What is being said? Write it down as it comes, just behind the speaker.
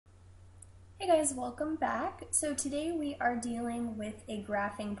Hey guys, welcome back. So today we are dealing with a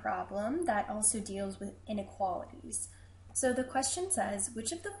graphing problem that also deals with inequalities. So the question says,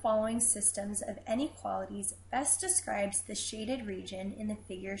 which of the following systems of inequalities best describes the shaded region in the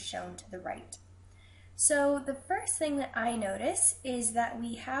figure shown to the right? So the first thing that I notice is that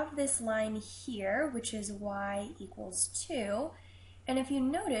we have this line here, which is y equals 2. And if you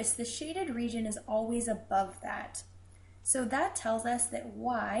notice, the shaded region is always above that. So that tells us that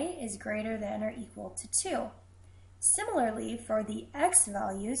y is greater than or equal to 2. Similarly, for the x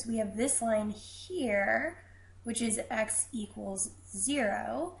values, we have this line here, which is x equals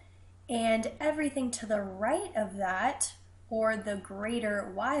 0, and everything to the right of that, or the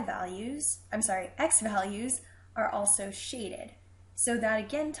greater x values, are also shaded. So that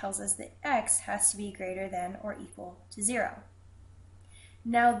again tells us that x has to be greater than or equal to 0.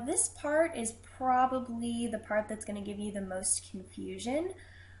 Now this part is probably the part that's going to give you the most confusion,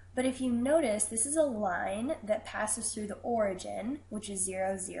 but if you notice, this is a line that passes through the origin, which is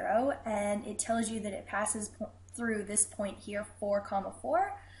 0, 0, and it tells you that it passes through this point here, 4,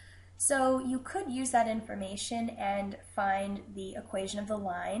 4. So you could use that information and find the equation of the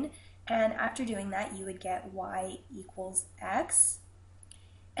line, and after doing that you would get y equals x.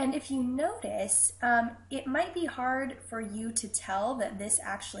 And if you notice, it might be hard for you to tell that this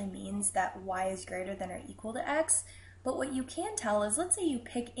actually means that y is greater than or equal to x, but what you can tell is, let's say you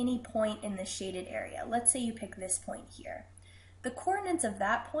pick any point in the shaded area. Let's say you pick this point here. The coordinates of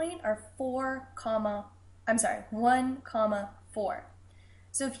that point are 1, 4.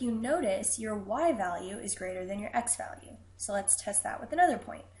 So if you notice, your y value is greater than your x value. So let's test that with another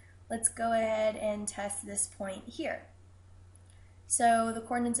point. Let's go ahead and test this point here. So the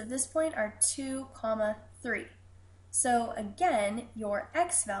coordinates of this point are 2, 3. So again, your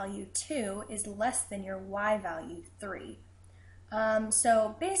x value 2 is less than your y value 3.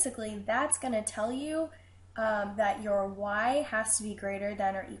 So basically that's going to tell you that your y has to be greater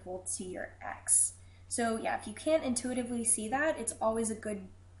than or equal to your x. So yeah, if you can't intuitively see that, it's always a good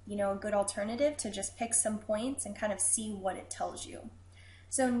alternative to just pick some points and kind of see what it tells you.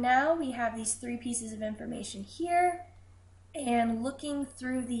 So now we have these 3 pieces of information here. And looking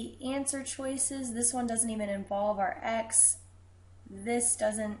through the answer choices, this one doesn't even involve our x. This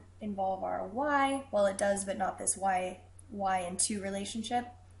doesn't involve our y. Well, it does, but not this y and 2 relationship.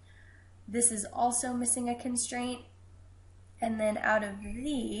 This is also missing a constraint. And then out of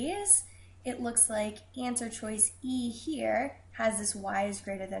these, it looks like answer choice E here has this y is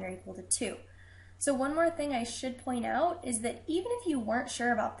greater than or equal to 2. So one more thing I should point out is that even if you weren't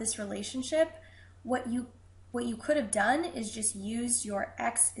sure about this relationship, what you could have done is just use your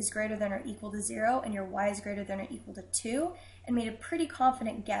x is greater than or equal to 0 and your y is greater than or equal to 2 and made a pretty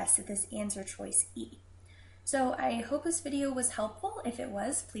confident guess at this answer choice E. So I hope this video was helpful. If it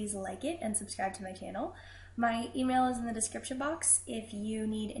was, please like it and subscribe to my channel. My email is in the description box if you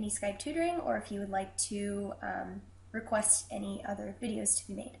need any Skype tutoring or if you would like to request any other videos to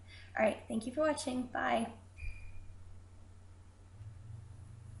be made. Alright, thank you for watching. Bye!